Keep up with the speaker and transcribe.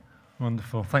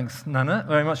Wonderful. Thanks, Nana,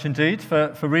 very much indeed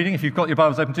for reading. If you've got your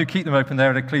Bibles open, do keep them open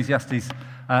there at Ecclesiastes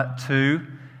 2.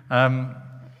 What an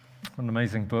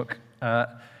amazing book.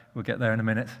 We'll get there in a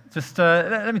minute. Just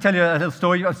let me tell you a little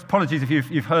story. Apologies if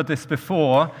you've heard this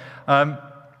before.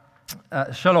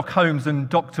 Sherlock Holmes and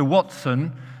Dr.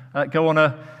 Watson go on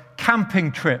a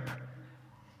camping trip.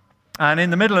 And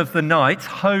in the middle of the night,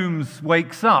 Holmes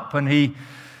wakes up and he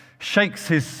shakes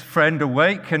his friend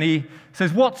awake and he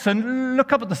says, "Watson,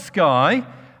 look up at the sky.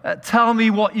 Tell me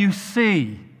what you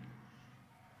see."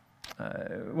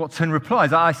 Watson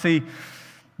replies, "I see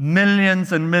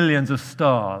millions and millions of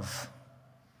stars."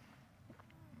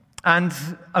 And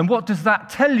what does that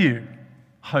tell you?"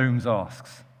 Holmes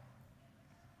asks.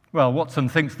 Well, Watson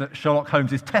thinks that Sherlock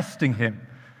Holmes is testing him.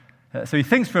 So he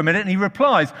thinks for a minute and he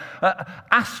replies,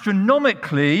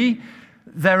 "Astronomically,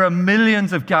 there are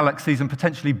millions of galaxies and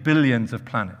potentially billions of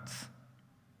planets.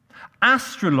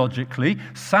 Astrologically,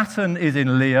 Saturn is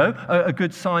in Leo, a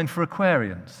good sign for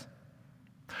Aquarians.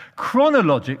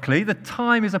 Chronologically, the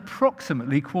time is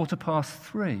approximately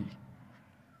 3:15.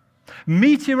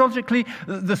 Meteorologically,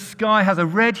 the sky has a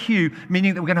red hue,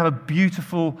 meaning that we're going to have a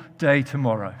beautiful day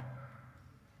tomorrow."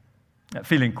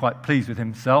 Feeling quite pleased with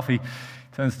himself, he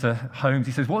turns to Holmes.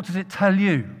 He says, "What does it tell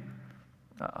you?"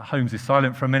 Holmes is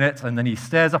silent for a minute, and then he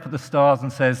stares up at the stars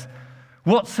and says,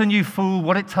 "Watson, you fool,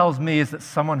 what it tells me is that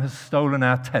someone has stolen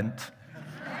our tent."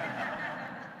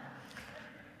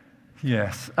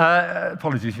 Yes,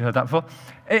 apologies if you heard that before.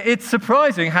 It's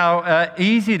surprising how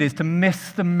easy it is to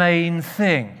miss the main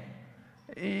thing.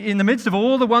 In the midst of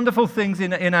all the wonderful things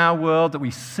in our world that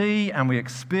we see and we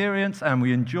experience and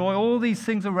we enjoy, all these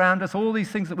things around us, all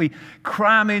these things that we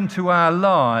cram into our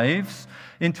lives,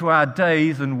 into our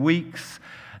days and weeks,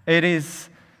 it is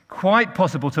quite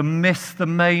possible to miss the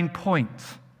main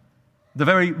point, the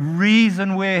very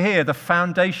reason we're here, the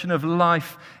foundation of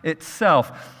life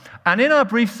itself. And in our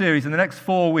brief series in the next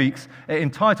 4 weeks,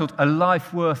 entitled A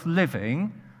Life Worth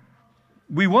Living,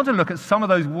 we want to look at some of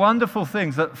those wonderful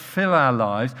things that fill our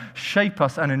lives, shape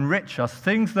us and enrich us,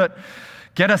 things that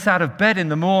get us out of bed in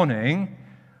the morning,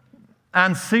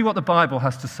 and see what the Bible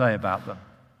has to say about them.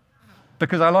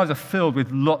 Because our lives are filled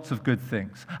with lots of good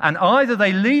things. And either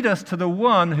they lead us to the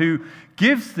one who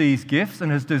gives these gifts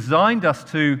and has designed us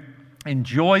to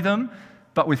enjoy them,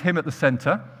 but with him at the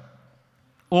center,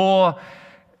 or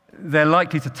they're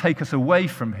likely to take us away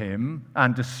from him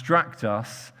and distract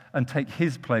us and take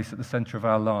his place at the center of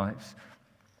our lives.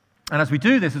 And as we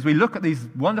do this, as we look at these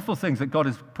wonderful things that God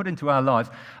has put into our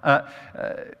lives,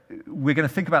 we're going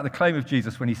to think about the claim of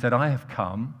Jesus when he said, "I have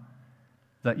come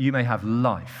that you may have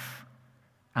life,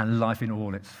 and life in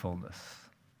all its fullness."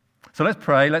 So let's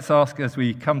pray. Let's ask as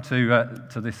we come to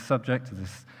this subject, to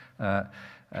this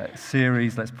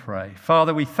series, let's pray.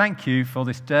 Father, we thank you for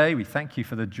this day. We thank you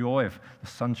for the joy of the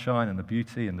sunshine and the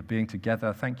beauty and the being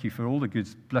together. Thank you for all the good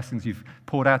blessings you've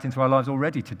poured out into our lives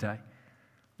already today.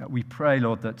 We pray,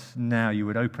 Lord, that now you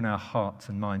would open our hearts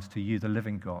and minds to you, the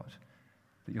living God,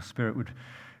 that your Spirit would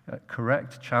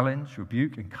correct, challenge,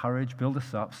 rebuke, encourage, build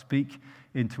us up, speak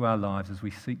into our lives as we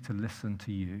seek to listen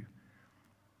to you.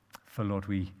 For, Lord,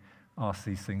 we ask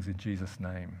these things in Jesus'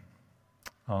 name.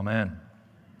 Amen.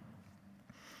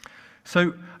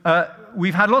 So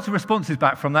we've had lots of responses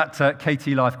back from that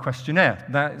KT Life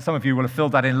questionnaire. Some of you will have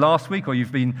filled that in last week, or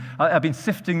you've been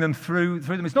sifting them through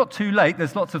them. It's not too late.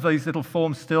 There's lots of these little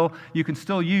forms still. You can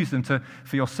still use them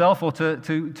for yourself or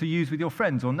to use with your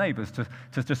friends or neighbors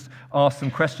to just ask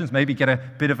some questions, maybe get a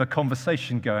bit of a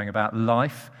conversation going about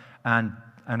life and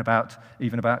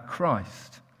even about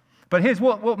Christ. But here's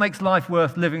what makes life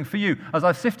worth living for you. As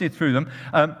I've sifted through them,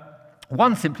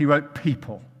 one simply wrote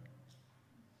people.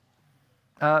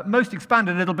 Most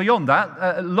expanded a little beyond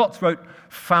that. Lots wrote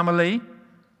family,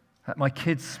 my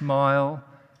kids smile,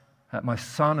 my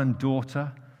son and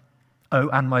daughter,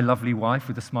 and my lovely wife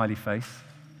with a smiley face.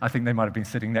 I think they might have been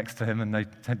sitting next to him and they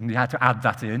had to add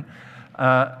that in.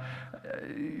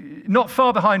 Not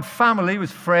far behind family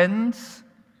was friends,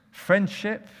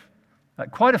 friendship.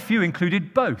 Quite a few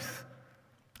included both.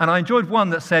 And I enjoyed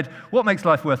one that said, "What makes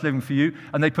life worth living for you?"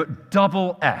 And they put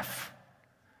double F.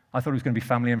 I thought it was going to be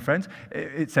family and friends.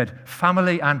 It said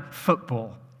family and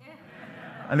football.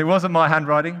 And it wasn't my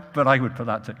handwriting, but I would put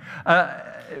that too.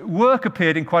 Work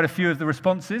appeared in quite a few of the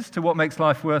responses to what makes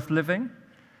life worth living.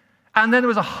 And then there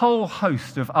was a whole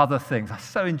host of other things. I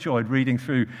so enjoyed reading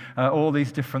through all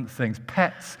these different things.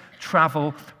 Pets,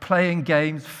 travel, playing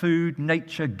games, food,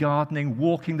 nature, gardening,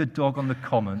 walking the dog on the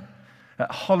common.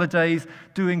 Holidays,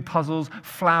 doing puzzles,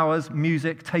 flowers,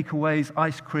 music, takeaways,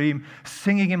 ice cream,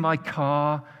 singing in my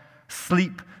car,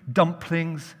 sleep,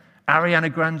 dumplings,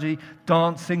 Ariana Grande,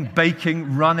 dancing,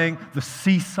 baking, running, the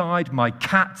seaside, my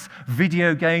cats,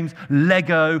 video games,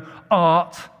 Lego,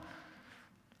 art,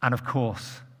 and of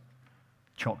course,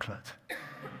 chocolate.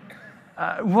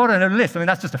 What a list. I mean,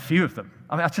 that's just a few of them.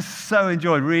 I mean, I just so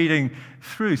enjoyed reading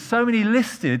through. So many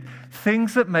listed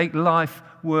things that make life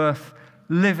worth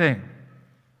living.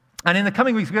 And in the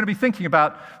coming weeks, we're going to be thinking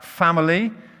about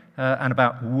family and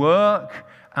about work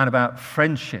and about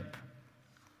friendship.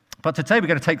 But today, we're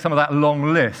going to take some of that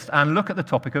long list and look at the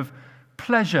topic of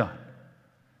pleasure.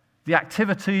 The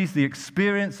activities, the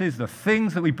experiences, the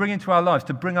things that we bring into our lives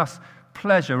to bring us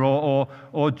pleasure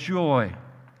or joy.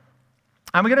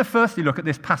 And we're going to firstly look at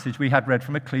this passage we had read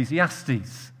from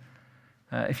Ecclesiastes.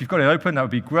 If you've got it open, that would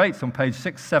be great. It's on page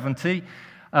 670.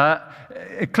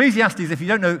 Ecclesiastes, if you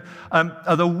don't know,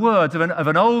 are the words of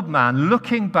an old man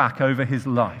looking back over his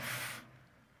life.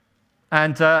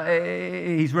 And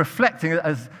he's reflecting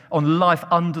on life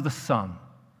under the sun.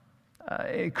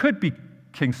 It could be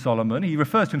King Solomon. He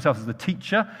refers to himself as the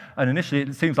teacher, and initially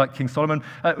it seems like King Solomon.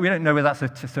 We don't know whether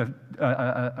that's just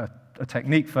a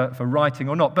technique for writing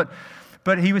or not,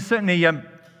 but he was certainly,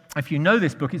 if you know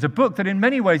this book, it's a book that in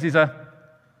many ways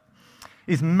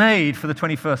is made for the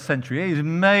 21st century. It is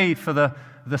made for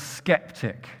the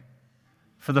skeptic,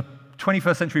 for the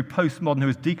 21st century postmodern who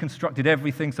has deconstructed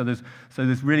everything, so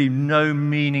there's really no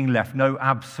meaning left, no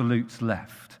absolutes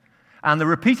left. And the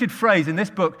repeated phrase in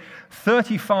this book,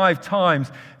 35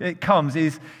 times it comes,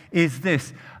 is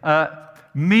this: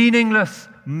 meaningless,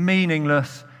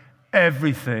 meaningless,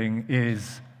 everything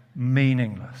is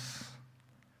meaningless.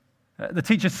 The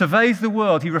teacher surveys the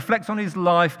world. He reflects on his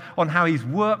life, on how he's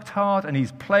worked hard, and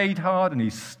he's played hard, and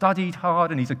he's studied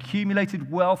hard, and he's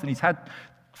accumulated wealth, and he's had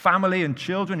family and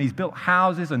children. He's built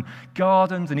houses and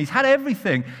gardens, and he's had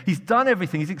everything. He's done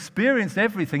everything. He's experienced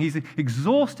everything. He's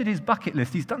exhausted his bucket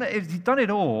list. He's done it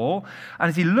all. And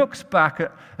as he looks back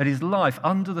at his life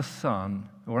under the sun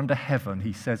or under heaven,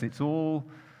 he says it's all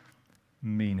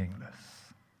meaningless,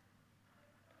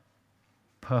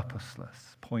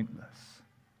 purposeless, pointless.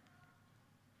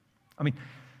 I mean,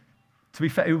 to be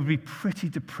fair, it would be pretty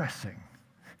depressing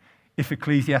if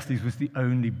Ecclesiastes was the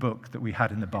only book that we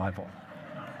had in the Bible.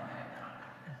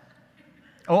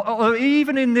 Or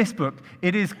even in this book,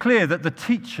 it is clear that the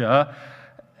teacher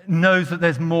knows that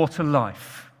there's more to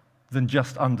life than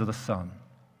just under the sun.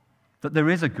 That there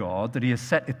is a God, that he has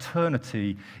set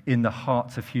eternity in the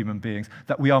hearts of human beings,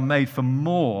 that we are made for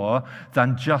more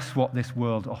than just what this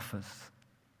world offers.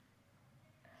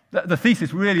 The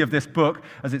thesis really of this book,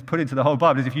 as it's put into the whole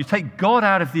Bible, is if you take God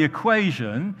out of the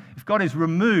equation, if God is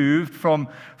removed from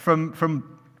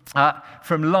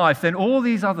life, then all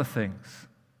these other things,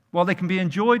 while they can be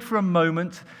enjoyed for a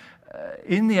moment,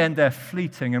 in the end they're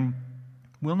fleeting and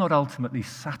will not ultimately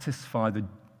satisfy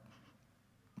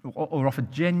or offer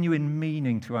genuine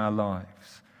meaning to our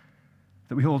lives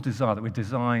that we all desire, that we're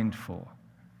designed for.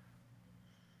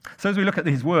 So as we look at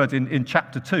these words in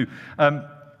chapter 2,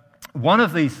 one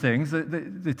of these things that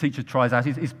the teacher tries out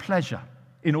is pleasure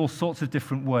in all sorts of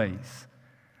different ways.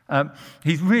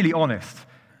 He's really honest.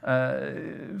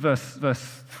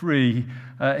 Verse 3,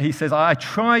 he says, I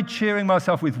tried cheering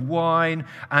myself with wine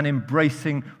and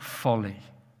embracing folly.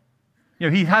 You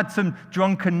know, he had some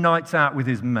drunken nights out with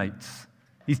his mates.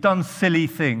 He's done silly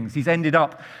things. He's ended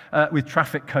up with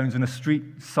traffic cones and a street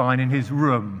sign in his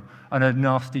room and a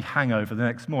nasty hangover the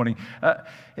next morning.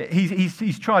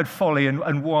 He's tried folly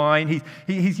and wine.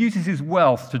 He's uses his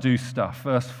wealth to do stuff.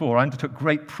 Verse 4, I undertook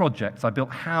great projects. I built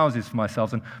houses for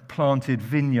myself and planted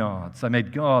vineyards. I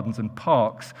made gardens and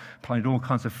parks, planted all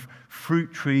kinds of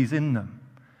fruit trees in them.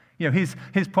 You know,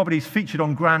 his properties featured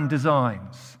on grand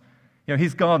designs. You know,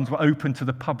 his gardens were open to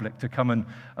the public to come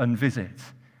and visit.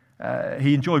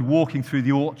 He enjoyed walking through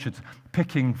the orchards,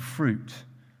 picking fruit.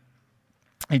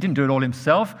 He didn't do it all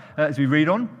himself. As we read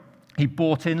on, he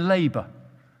bought in labor.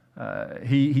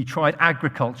 He tried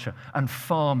agriculture and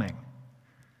farming.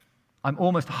 I'm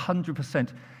almost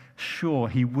 100% sure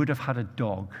he would have had a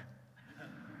dog.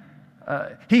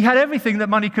 He had everything that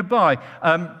money could buy.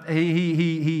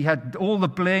 He had all the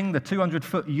bling, the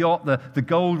 200-foot yacht, the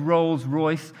gold Rolls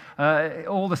Royce,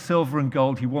 all the silver and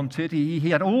gold he wanted. He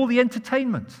had all the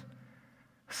entertainment,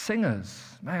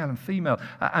 singers, male and female.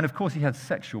 And of course, he had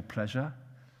sexual pleasure.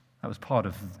 That was part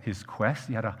of his quest.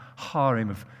 He had a harem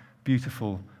of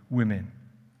beautiful women.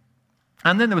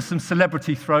 And then there was some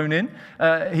celebrity thrown in.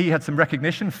 He had some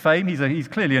recognition, fame. He's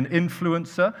clearly an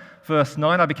influencer. Verse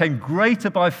 9, I became greater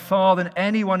by far than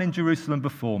anyone in Jerusalem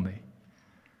before me.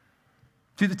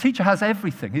 See, the teacher has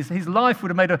everything. His life would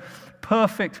have made a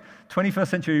perfect 21st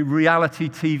century reality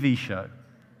TV show.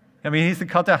 I mean, he's the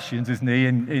Kardashians, isn't he,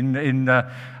 in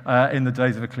the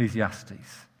days of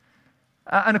Ecclesiastes.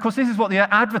 And of course, this is what the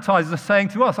advertisers are saying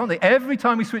to us, aren't they? Every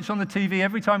time we switch on the TV,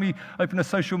 every time we open a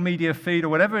social media feed or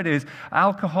whatever it is,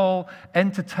 alcohol,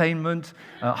 entertainment,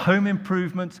 home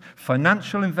improvements,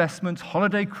 financial investments,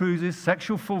 holiday cruises,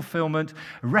 sexual fulfillment,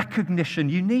 recognition.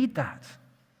 You need that.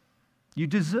 You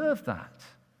deserve that.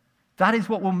 That is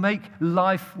what will make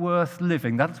life worth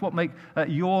living. That's what makes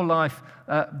your life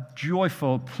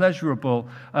joyful, pleasurable,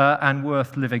 and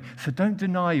worth living. So don't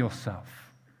deny yourself.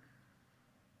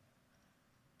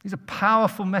 These are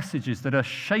powerful messages that are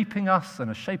shaping us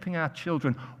and are shaping our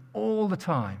children all the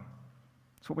time.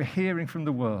 It's what we're hearing from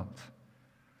the world.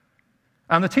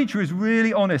 And the teacher is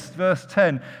really honest, verse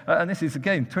 10, and this is,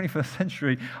 again, 21st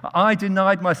century. I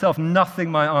denied myself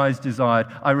nothing my eyes desired.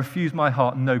 I refused my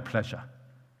heart no pleasure.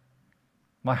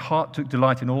 My heart took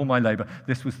delight in all my labor.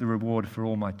 This was the reward for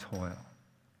all my toil.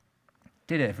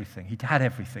 Did everything. He had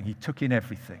everything. He took in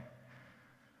everything.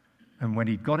 And when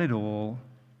he got it all,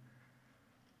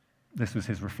 this was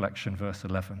his reflection, verse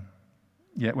 11.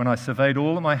 Yet when I surveyed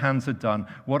all that my hands had done,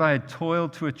 what I had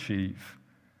toiled to achieve,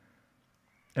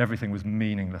 everything was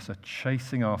meaningless, a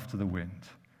chasing after the wind.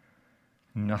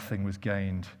 Nothing was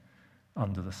gained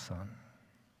under the sun.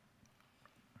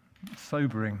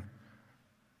 Sobering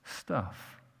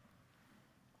stuff.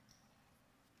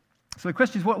 So the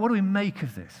question is, what do we make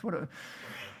of this?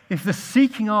 If the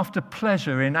seeking after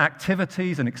pleasure in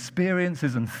activities and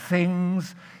experiences and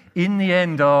things in the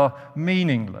end are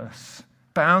meaningless,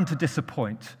 bound to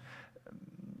disappoint,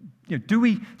 do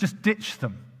we just ditch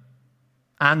them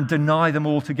and deny them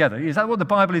altogether? Is that what the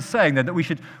Bible is saying then, that we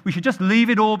should just leave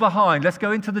it all behind? Let's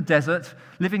go into the desert,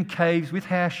 live in caves with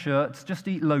hair shirts, just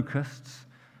eat locusts,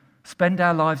 spend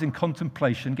our lives in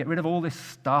contemplation, get rid of all this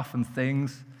stuff and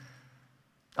things?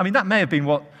 I mean, that may have been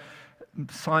what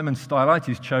Simon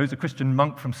Stylites chose, a Christian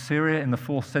monk from Syria in the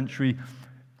 4th century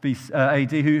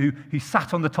AD, who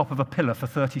sat on the top of a pillar for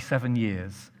 37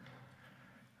 years.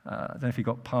 I don't know if he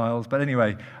got piles, but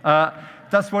anyway,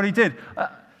 that's what he did.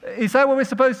 Is that what we're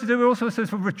supposed to do? We're also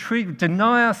supposed to retreat,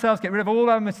 deny ourselves, get rid of all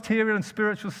our material and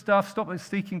spiritual stuff, stop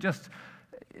seeking just...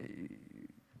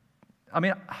 I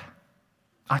mean,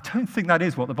 I don't think that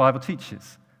is what the Bible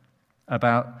teaches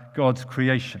about God's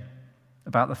creation,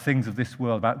 about the things of this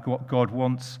world, about what God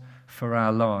wants for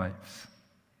our lives.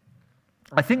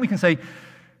 I think we can say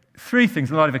 3 things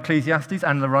in the light of Ecclesiastes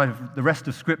and in the light of the rest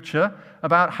of Scripture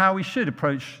about how we should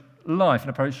approach life and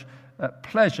approach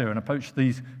pleasure and approach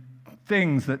these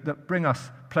things that bring us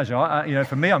pleasure.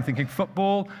 For me, I'm thinking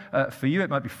football. For you, it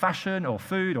might be fashion or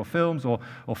food or films or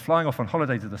flying off on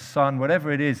holiday to the sun,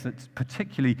 whatever it is that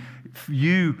particularly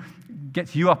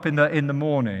gets you up in the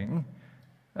morning.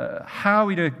 How are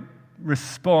we to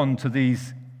respond to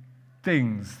these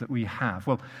things that we have?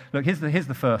 Well, look, here's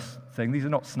the first thing. These are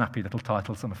not snappy little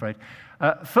titles, I'm afraid.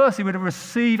 Firstly, we're to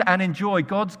receive and enjoy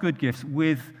God's good gifts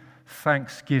with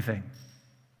thanksgiving.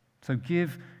 So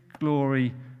give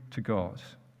glory to God.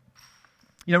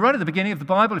 Right at the beginning of the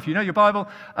Bible, if you know your Bible,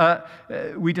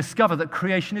 we discover that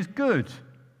creation is good.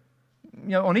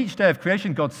 On each day of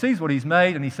creation, God sees what he's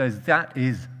made and he says, that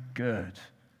is good.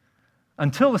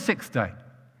 Until the 6th day,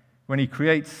 when he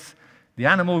creates the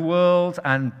animal world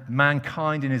and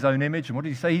mankind in his own image. And what did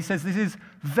he say? He says this is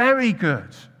very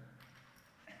good.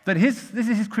 That this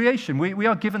is his creation. We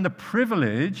are given the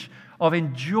privilege of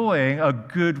enjoying a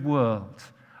good world,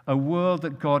 a world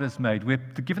that God has made. We're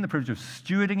given the privilege of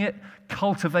stewarding it,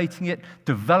 cultivating it,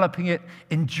 developing it,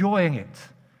 enjoying it.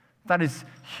 That is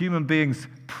human beings'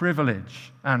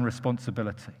 privilege and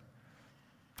responsibility.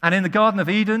 And in the Garden of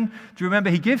Eden, do you remember,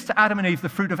 he gives to Adam and Eve the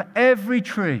fruit of every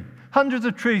tree. Hundreds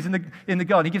of trees in the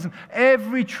garden. He gives them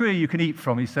every tree you can eat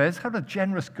from, he says. What a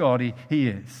generous God he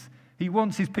is. He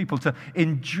wants his people to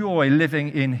enjoy living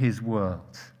in his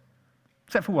world.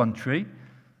 Except for one tree,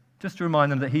 just to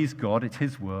remind them that he's God, it's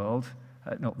his world,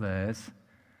 not theirs.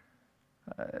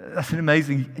 That's an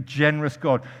amazing, generous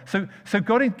God. So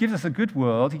God gives us a good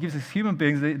world. He gives us human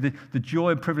beings the joy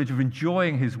and privilege of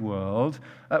enjoying his world.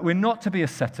 We're not to be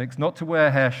ascetics, not to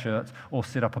wear hair shirts or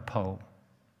sit up a pole.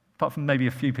 Apart from maybe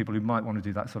a few people who might want to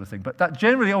do that sort of thing. But that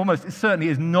generally certainly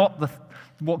is not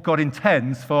what God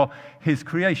intends for his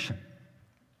creation.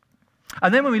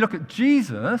 And then when we look at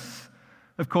Jesus,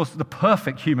 of course, the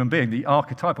perfect human being, the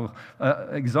archetypal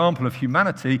example of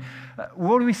humanity,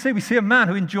 what do we see? We see a man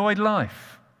who enjoyed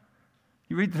life.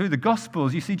 You read through the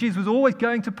Gospels, you see Jesus was always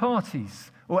going to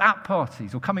parties, or at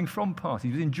parties, or coming from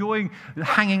parties. He was enjoying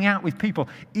hanging out with people,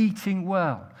 eating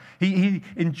well. He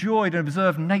enjoyed and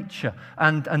observed nature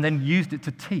and then used it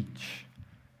to teach.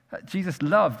 Jesus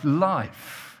loved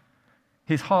life.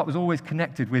 His heart was always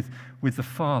connected with the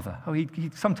Father. Oh,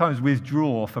 he'd sometimes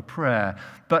withdraw for prayer,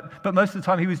 but most of the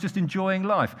time he was just enjoying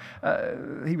life.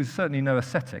 He was certainly no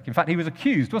ascetic. In fact, he was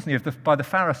accused, wasn't he, by the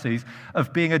Pharisees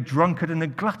of being a drunkard and a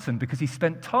glutton because he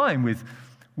spent time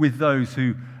with those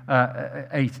who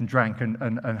ate and drank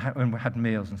and had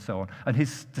meals and so on. And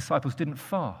his disciples didn't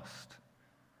fast.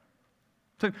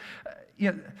 So,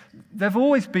 there have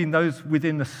always been those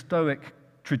within the Stoic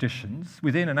traditions,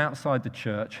 within and outside the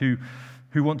church, who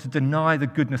want to deny the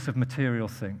goodness of material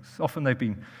things. Often they've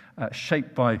been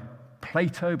shaped by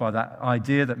Plato, by that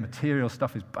idea that material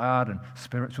stuff is bad and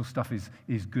spiritual stuff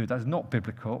is good. That's not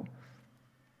biblical.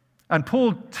 And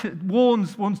Paul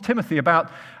warns Timothy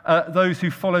about those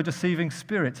who follow deceiving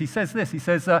spirits. He says this,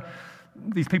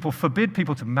 these people forbid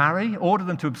people to marry, order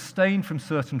them to abstain from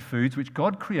certain foods which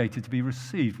God created to be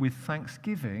received with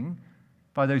thanksgiving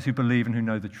by those who believe and who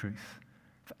know the truth.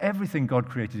 For everything God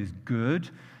created is good,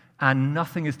 and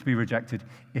nothing is to be rejected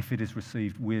if it is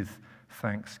received with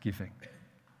thanksgiving.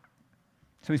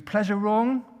 So is pleasure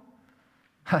wrong?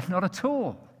 Not at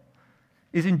all.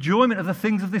 Is enjoyment of the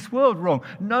things of this world wrong?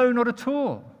 No, not at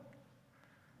all.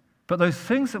 But those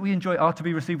things that we enjoy are to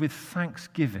be received with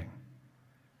thanksgiving,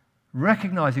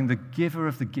 recognizing the giver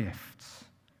of the gifts.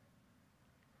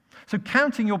 So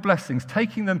counting your blessings,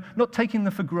 not taking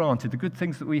them for granted, the good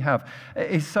things that we have,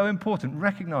 is so important,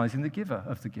 recognizing the giver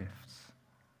of the gifts.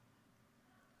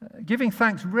 Giving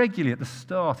thanks regularly at the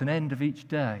start and end of each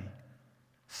day,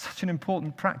 such an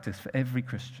important practice for every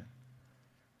Christian.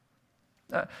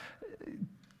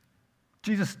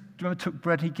 Jesus, remember, took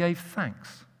bread, he gave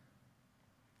thanks.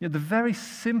 The very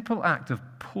simple act of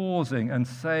pausing and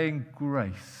saying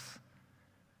grace,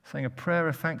 saying a prayer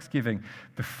of thanksgiving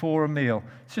before a meal,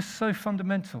 it's just so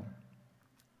fundamental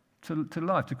to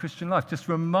life, to Christian life, just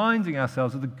reminding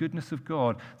ourselves of the goodness of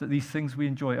God, that these things we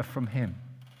enjoy are from him.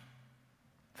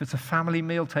 If it's a family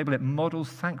meal table, it models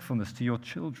thankfulness to your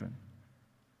children.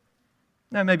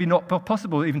 Now, maybe not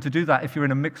possible even to do that if you're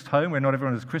in a mixed home where not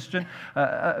everyone is Christian,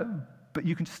 but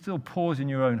you can still pause in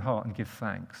your own heart and give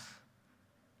thanks.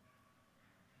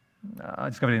 I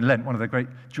discovered in Lent one of the great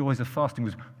joys of fasting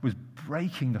was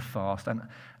breaking the fast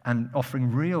and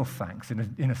offering real thanks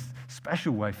in a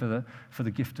special way for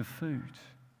the gift of food.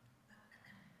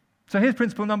 So here's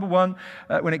principle number one.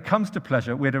 When it comes to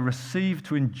pleasure, we're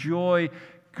to enjoy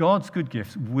God's good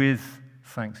gifts with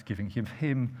thanksgiving. Give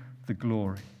him the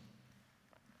glory.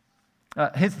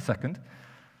 Here's the second.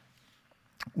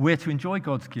 We're to enjoy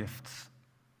God's gifts,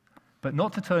 but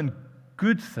not to turn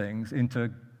good things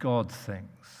into God things.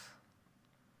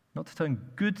 Not to turn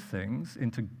good things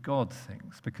into God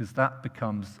things, because that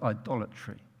becomes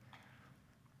idolatry.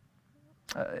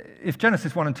 If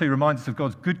Genesis 1 and 2 reminds us of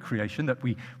God's good creation, that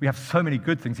we have so many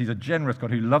good things, he's a generous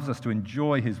God who loves us to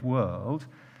enjoy his world,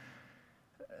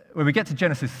 when we get to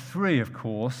Genesis 3, of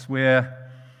course, we're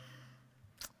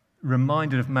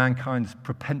reminded of mankind's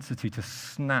propensity to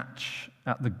snatch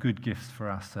at the good gifts for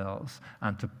ourselves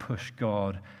and to push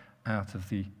God out of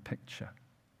the picture.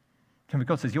 Remember,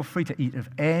 God says, you're free to eat of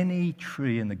any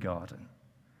tree in the garden.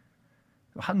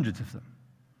 Hundreds of them.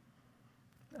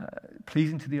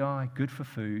 Pleasing to the eye, good for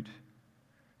food.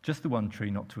 Just the one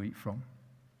tree not to eat from.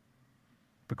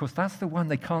 Because that's the one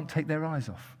they can't take their eyes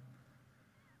off.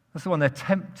 That's the one they're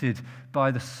tempted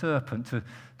by the serpent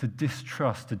to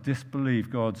distrust, to disbelieve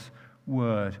God's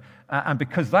word. And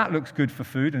because that looks good for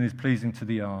food and is pleasing to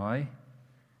the eye,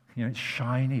 it's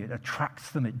shiny, it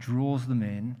attracts them, it draws them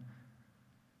in.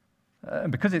 And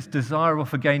because it's desirable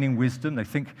for gaining wisdom, they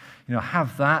think,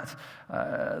 have that,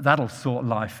 that'll sort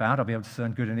life out. I'll be able to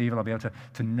discern good and evil. I'll be able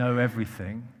to know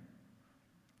everything.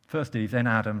 First Eve, then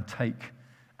Adam, take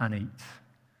and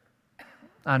eat.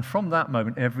 And from that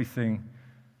moment, everything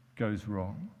goes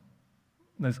wrong.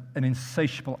 There's an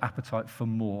insatiable appetite for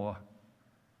more.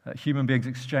 Human beings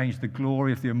exchange the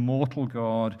glory of the immortal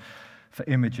God for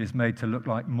images made to look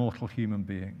like mortal human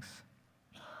beings.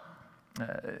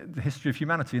 The history of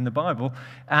humanity in the Bible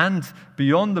and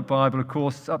beyond the Bible, of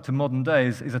course, up to modern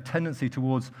days, is a tendency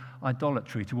towards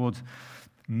idolatry, towards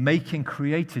making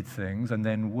created things and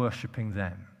then worshipping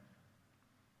them.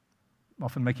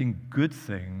 Often making good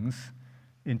things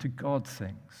into God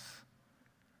things.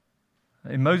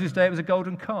 In Moses' day, it was a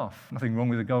golden calf. Nothing wrong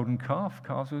with a golden calf.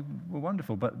 Calves were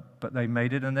wonderful, but they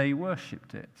made it and they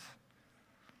worshipped it.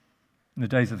 In the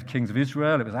days of the kings of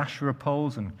Israel, it was Asherah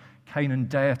poles and Canaan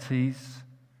deities.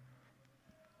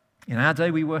 In our day,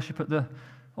 we worship at the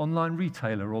online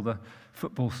retailer or the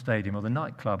football stadium or the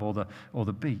nightclub or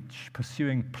the beach,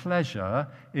 pursuing pleasure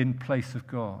in place of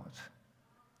God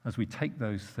as we take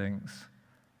those things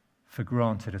for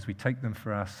granted, as we take them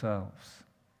for ourselves.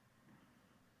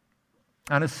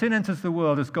 And as sin enters the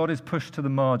world, as God is pushed to the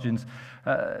margins,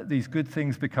 these good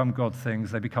things become God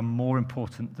things. They become more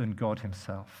important than God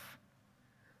himself.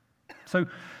 So,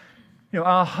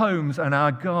 our homes and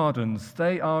our gardens,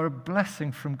 they are a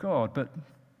blessing from God, but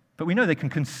we know they can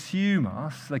consume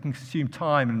us. They can consume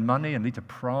time and money and lead to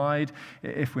pride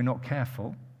if we're not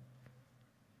careful.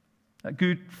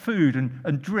 Good food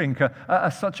and drink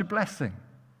are such a blessing,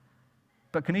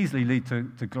 but can easily lead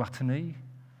to gluttony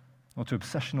or to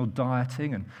obsessional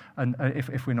dieting and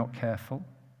if we're not careful.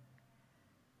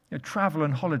 Travel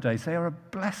and holidays, they are a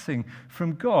blessing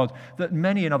from God that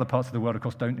many in other parts of the world, of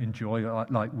course, don't enjoy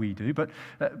like we do, but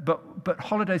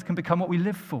holidays can become what we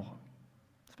live for,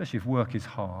 especially if work is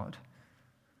hard.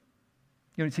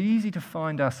 It's easy to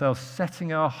find ourselves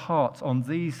setting our hearts on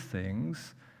these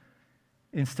things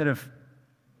instead of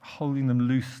holding them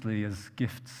loosely as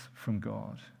gifts from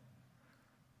God.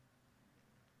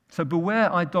 So beware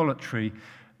idolatry.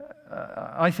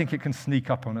 I think it can sneak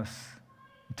up on us,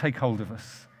 take hold of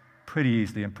us pretty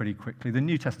easily and pretty quickly. The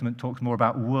New Testament talks more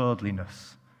about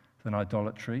worldliness than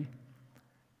idolatry.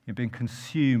 You're being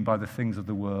consumed by the things of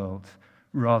the world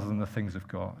rather than the things of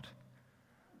God.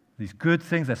 These good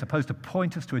things, they're supposed to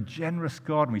point us to a generous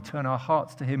God, and we turn our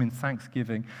hearts to him in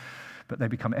thanksgiving, but they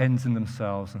become ends in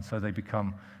themselves, and so they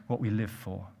become what we live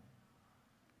for.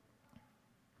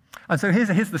 And so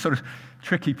here's the sort of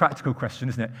tricky practical question,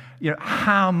 isn't it?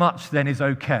 How much then is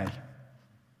okay?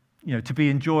 To be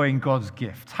enjoying God's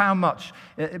gifts. How much,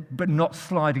 but not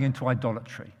sliding into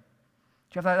idolatry? Do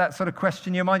you have that sort of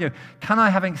question in your mind? Can I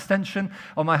have an extension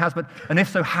on my house? And if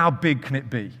so, how big can it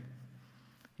be?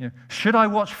 Should I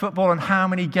watch football, and how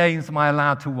many games am I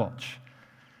allowed to watch?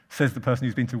 Says the person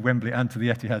who's been to Wembley and to the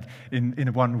Etihad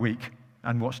in 1 week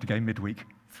and watched a game midweek.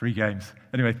 3 games.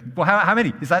 Anyway, well, how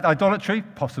many? Is that idolatry?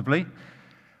 Possibly.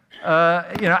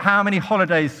 How many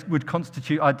holidays would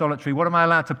constitute idolatry? What am I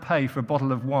allowed to pay for a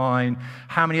bottle of wine?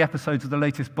 How many episodes of the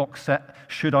latest box set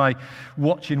should I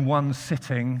watch in one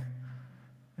sitting?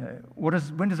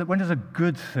 When does a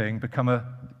good thing become a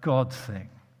God thing?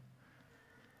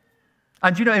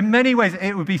 And in many ways,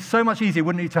 it would be so much easier,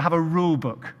 wouldn't it, to have a rule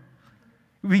book?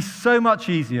 It would be so much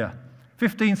easier.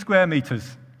 15 square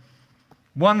meters,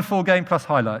 1 full game plus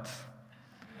highlights,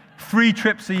 3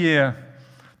 trips a year,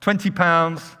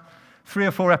 £20, 3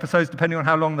 or 4 episodes, depending on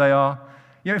how long they are.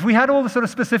 If we had all the sort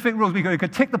of specific rules, we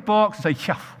could tick the box and say,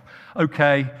 yeah,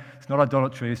 okay, it's not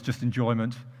idolatry, it's just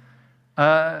enjoyment.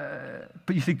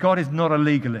 But you see, God is not a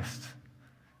legalist.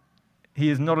 He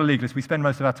is not a legalist. We spend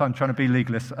most of our time trying to be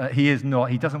legalists. He is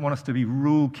not. He doesn't want us to be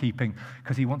rule-keeping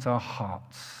because he wants our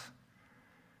hearts.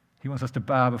 He wants us to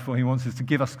bow before him. He wants us to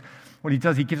give us, what he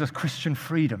does, he gives us Christian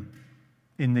freedom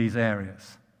in these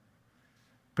areas.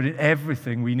 But in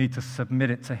everything, we need to submit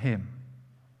it to him.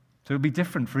 So it'll be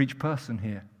different for each person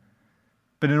here.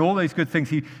 But in all these good things,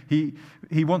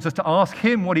 he wants us to ask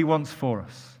him what he wants for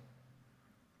us,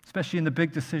 especially in the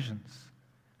big decisions.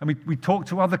 And we talk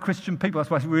to other Christian people. That's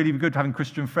why it's really good having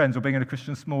Christian friends or being in a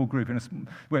Christian small group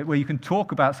where you can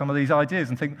talk about some of these ideas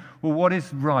and think, well, what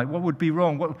is right? What would be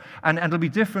wrong? And it'll be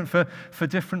different for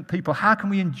different people. How can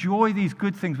we enjoy these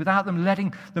good things without them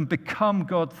letting them become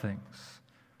God things?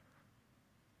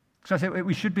 So I say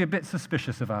we should be a bit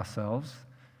suspicious of ourselves.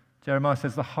 Jeremiah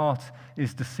says the heart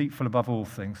is deceitful above all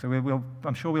things. So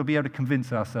I'm sure we'll be able to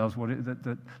convince ourselves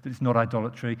that it's not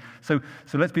idolatry. So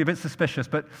let's be a bit suspicious,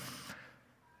 but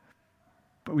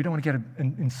we don't want to get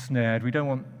ensnared. We don't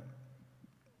want,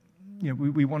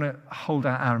 we want to hold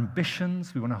our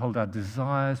ambitions. We want to hold our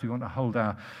desires. We want to hold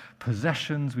our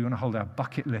possessions. We want to hold our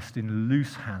bucket list in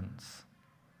loose hands.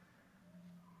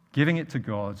 Giving it to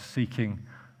God, seeking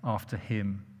after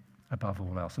him above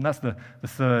all else. And that's the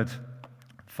third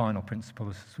final principle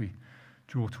as we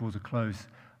draw towards a close.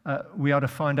 We are to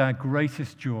find our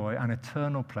greatest joy and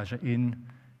eternal pleasure in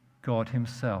God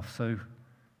himself. So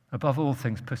above all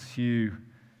things, pursue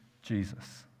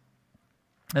Jesus.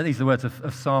 And these are the words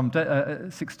of Psalm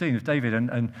 16 of David,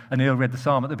 and Neil read the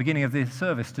psalm at the beginning of the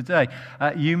service today.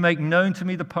 You make known to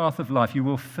me the path of life. You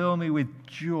will fill me with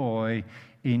joy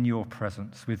in your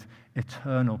presence, with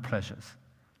eternal pleasures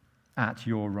at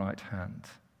your right hand.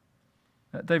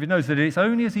 David knows that it's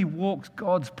only as he walks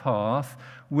God's path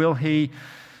will he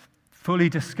fully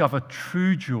discover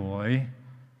true joy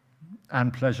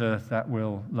and pleasure that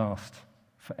will last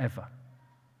forever.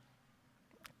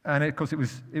 And of course, it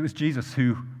was Jesus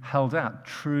who held out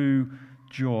true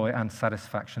joy and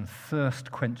satisfaction,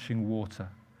 thirst-quenching water,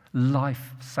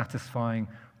 life-satisfying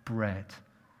bread.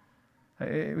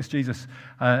 It was Jesus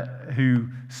who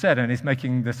said, and is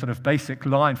making the sort of basic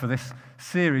line for this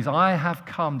series, I have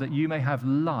come that you may have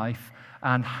life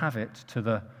and have it to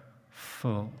the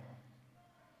full.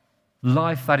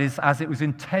 Life that is as it was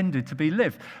intended to be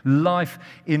lived. Life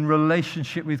in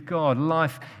relationship with God.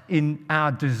 Life in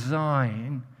our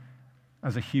design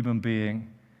as a human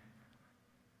being.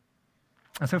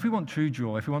 And so if we want true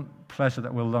joy, if we want pleasure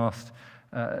that will last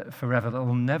forever, that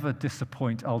will never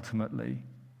disappoint ultimately,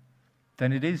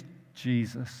 then it is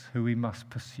Jesus who we must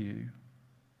pursue.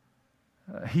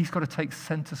 He's got to take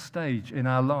center stage in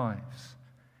our lives.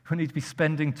 We need to be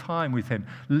spending time with him,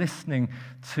 listening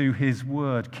to his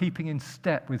word, keeping in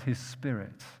step with his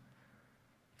spirit,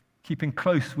 keeping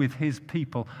close with his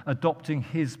people, adopting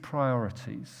his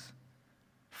priorities,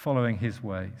 following his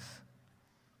ways.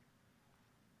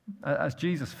 As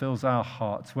Jesus fills our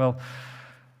hearts, well,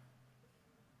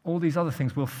 all these other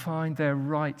things will find their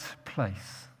right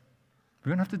place. We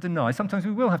won't have to deny. Sometimes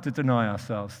we will have to deny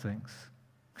ourselves things.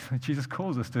 Jesus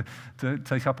calls us to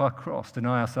take up our cross,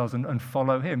 deny ourselves, and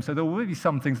follow him. So there will be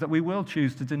some things that we will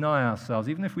choose to deny ourselves,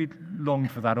 even if we longed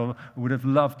for that or would have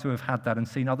loved to have had that and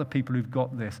seen other people who've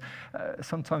got this.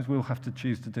 Sometimes we'll have to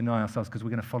choose to deny ourselves because we're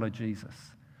going to follow Jesus.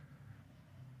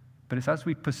 But it's as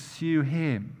we pursue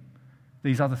him,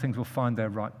 these other things will find their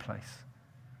right place.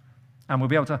 And we'll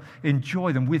be able to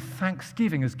enjoy them with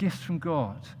thanksgiving as gifts from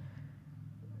God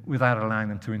without allowing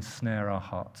them to ensnare our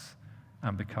hearts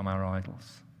and become our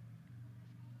idols.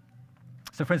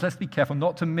 So friends, let's be careful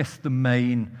not to miss the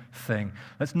main thing.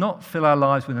 Let's not fill our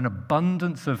lives with an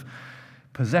abundance of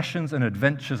possessions and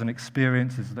adventures and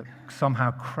experiences that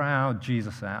somehow crowd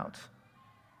Jesus out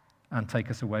and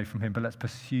take us away from him. But let's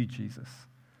pursue Jesus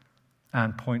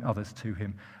and point others to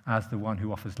him as the one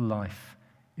who offers life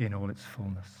in all its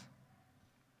fullness.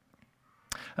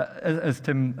 As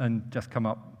Tim and Jess come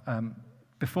up,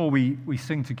 before we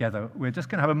sing together, we're just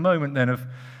going to have a moment then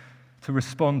to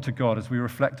respond to God as we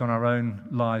reflect on our own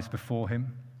lives before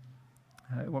him.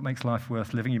 What makes life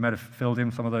worth living? You might have filled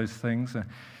in some of those things.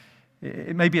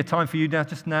 It may be a time for you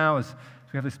now as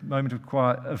we have this moment of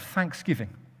quiet, of thanksgiving,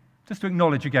 just to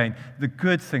acknowledge again the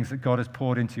good things that God has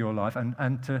poured into your life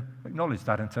and to acknowledge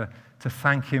that and to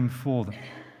thank him for them.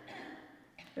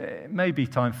 It may be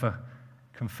time for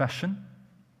confession,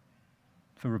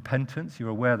 for repentance. You're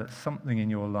aware that something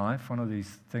in your life, one of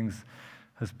these things,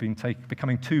 has been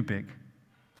becoming too big.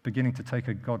 It's beginning to take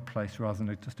a God place rather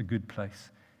than just a good place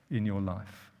in your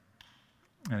life.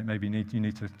 And it may be you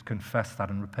need to confess that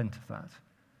and repent of that.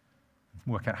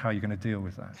 Work out how you're going to deal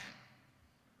with that.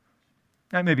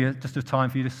 And maybe just a time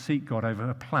for you to seek God over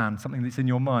a plan, something that's in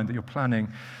your mind that you're planning,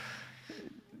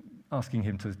 asking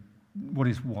him what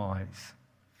is wise,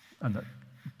 and that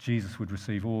Jesus would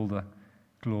receive all the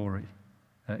glory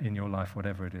in your life,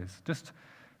 whatever it is.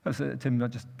 Tim,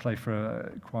 just play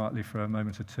quietly for a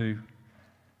moment or two.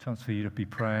 Chance for you to be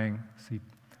praying.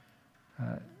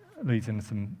 Leads in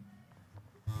some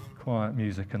quiet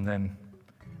music, and then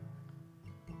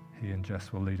he and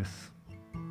Jess will lead us